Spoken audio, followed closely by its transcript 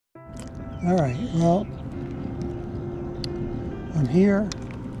Alright, well, I'm here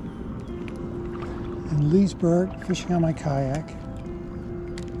in Leesburg fishing on my kayak,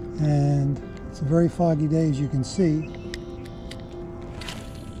 and it's a very foggy day, as you can see,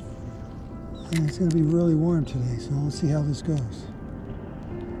 and it's going to be really warm today, so let's see how this goes.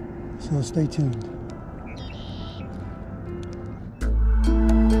 So stay tuned.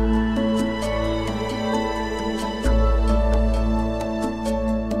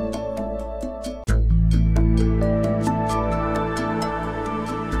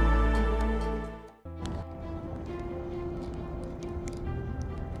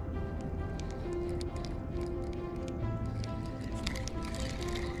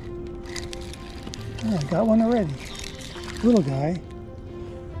 Oh, I got one already. Little guy.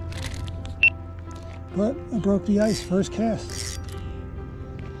 But I broke the ice first cast.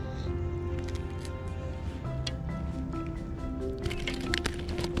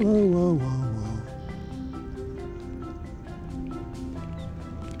 Whoa, whoa, whoa, whoa.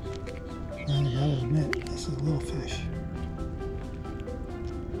 I gotta admit, this is a little fish.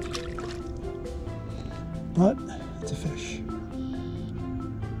 But it's a fish.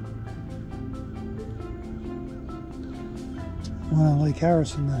 Went on Lake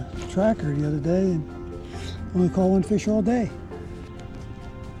Harrison, the tracker, the other day, and only caught one fish all day.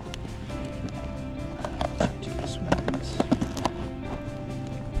 Jeez, what is this?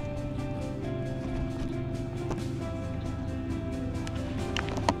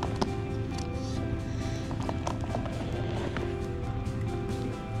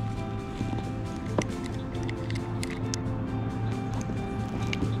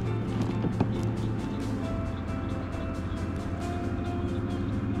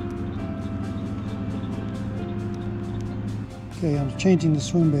 Okay, I'm changing the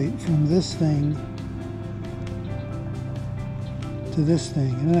swim bait from this thing to this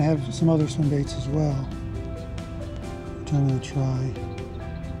thing, and then I have some other swim baits as well, which I'm going to try.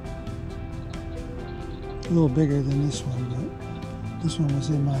 A little bigger than this one, but this one was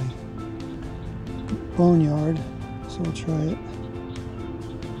in my boneyard, so I'll try it.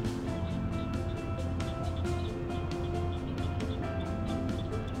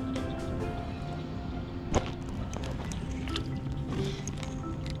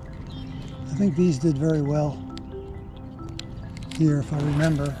 I think these did very well here, if I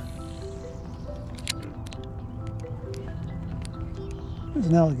remember. There's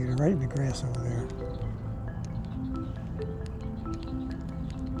an alligator right in the grass over there.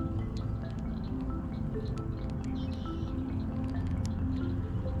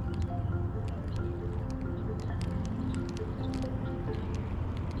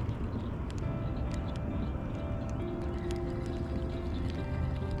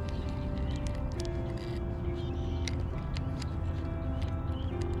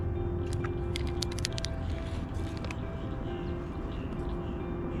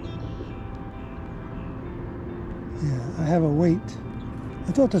 Yeah, I have a weight.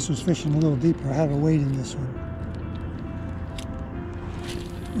 I thought this was fishing a little deeper. I have a weight in this one,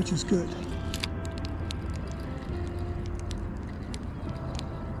 which is good.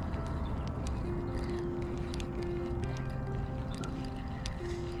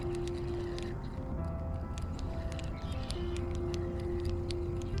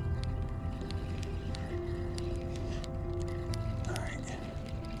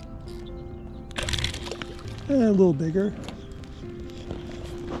 A little bigger.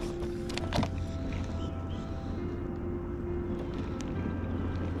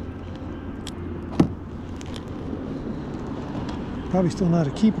 Probably still not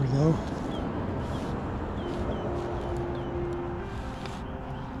a keeper though.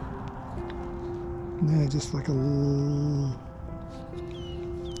 Yeah, just like a little,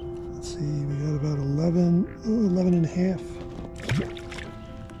 let's see, we got about 11 and a half.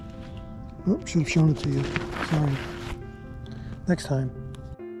 Oh, should have shown it to you. Sorry. Next time.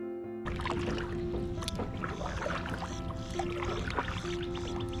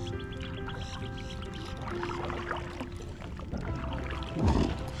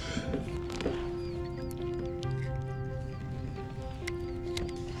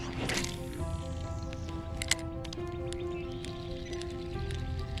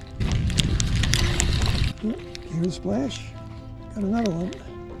 Oh, here's a splash. Got another one.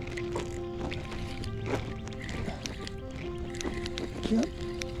 Yep.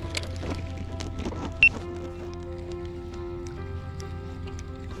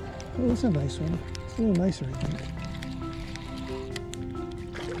 Oh, that's a nice one. It's a little nicer, I think.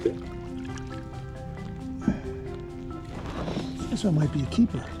 This one might be a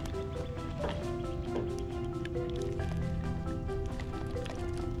keeper.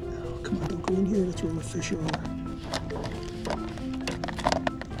 Oh, come on, don't nothing in here to throw the fish over.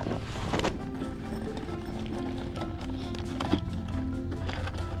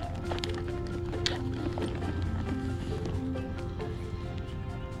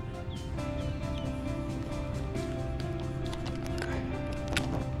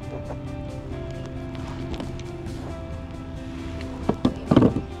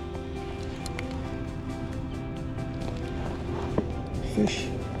 Fish,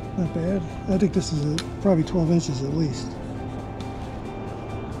 not bad. I think this is probably 12 inches at least.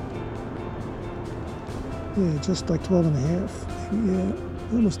 Yeah, just like 12 and a half. Yeah,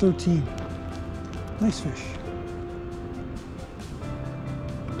 almost 13. Nice fish.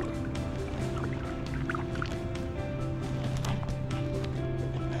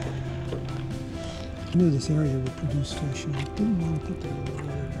 I knew this area would produce fish, and I didn't want to put that over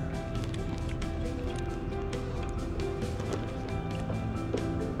there.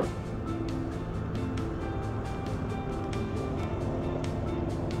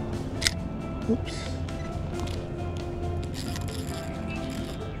 Oops.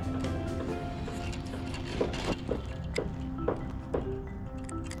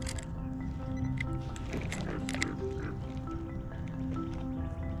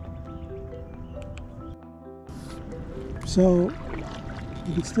 So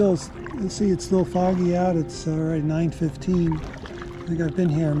you can still see it's still foggy out. It's already 9:15. I think I've been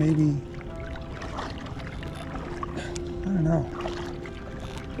here maybe, I don't know,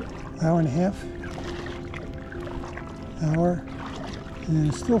 hour and a half, hour, and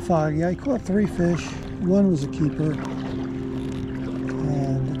it's still foggy. I caught 3 fish. One was a keeper,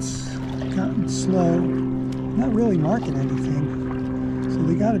 and it's gotten slow. Not really marking anything, so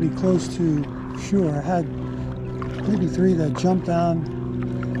they got to be close to shore. I had maybe 3 that jumped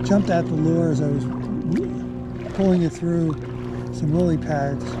at the lure as I was pulling it through some lily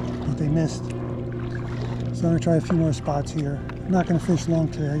pads, but they missed. So I'm gonna try a few more spots here. I'm not going to fish long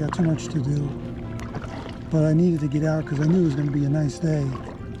today. I got too much to do. But I needed to get out because I knew it was going to be a nice day.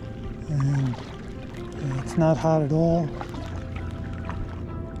 And it's not hot at all.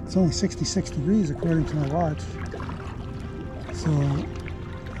 It's only 66 degrees according to my watch. So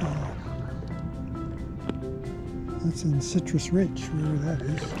that's in Citrus Ridge, wherever that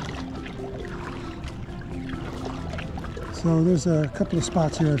is. So there's a couple of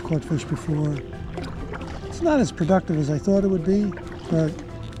spots here I've caught fish before. It's not as productive as I thought it would be, but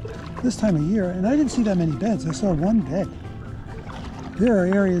this time of year, and I didn't see that many beds. I saw 1 bed. There are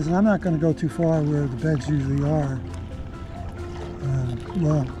areas, and I'm not going to go too far where the beds usually are.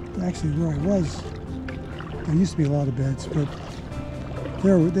 Well, actually where I was, there used to be a lot of beds, but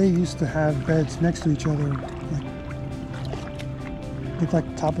they used to have beds next to each other, looked like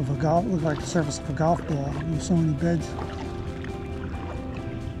the top of a golf, looked like the surface of a golf ball. There were so many beds,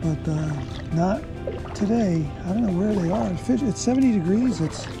 but not today. I don't know where they are. It's 70 degrees.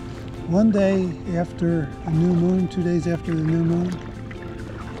 It's one day after a new moon, 2 days after the new moon.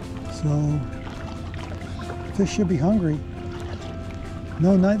 So fish should be hungry.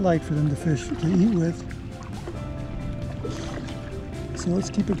 No nightlight for them to fish to eat with. So let's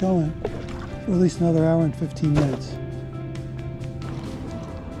keep it going for at least another hour and 15 minutes.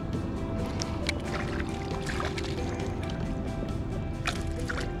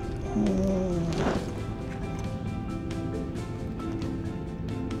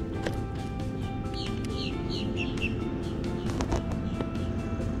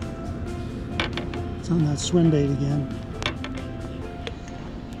 On that swim bait again.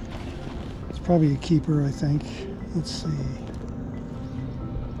 It's probably a keeper, I think. Let's see.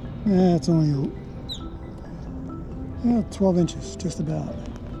 Yeah, it's only 12 inches, just about.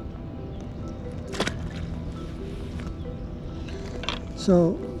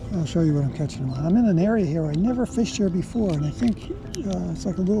 So I'll show you what I'm catching them on. I'm in an area here I never fished here before, and I think it's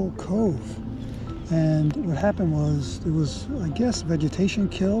like a little cove. And what happened was there was, I guess, vegetation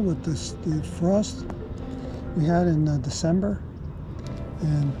kill with the frost we had in December,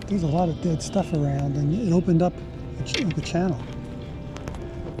 and there's a lot of dead stuff around, and it opened up the channel.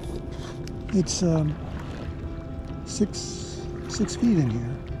 It's 6 feet in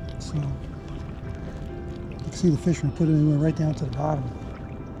here, so you can see the fishermen put it in right down to the bottom.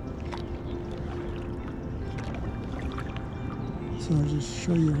 So I'll just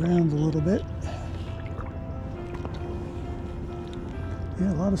show you around a little bit.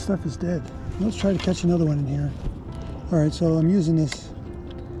 Yeah, a lot of stuff is dead. Let's try to catch another one in here. All right, so I'm using this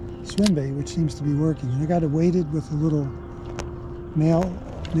swim bait, which seems to be working. And I got it weighted with a little nail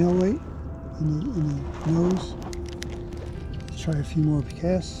weight in the nose. Let's try a few more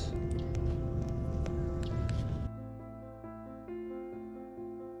casts.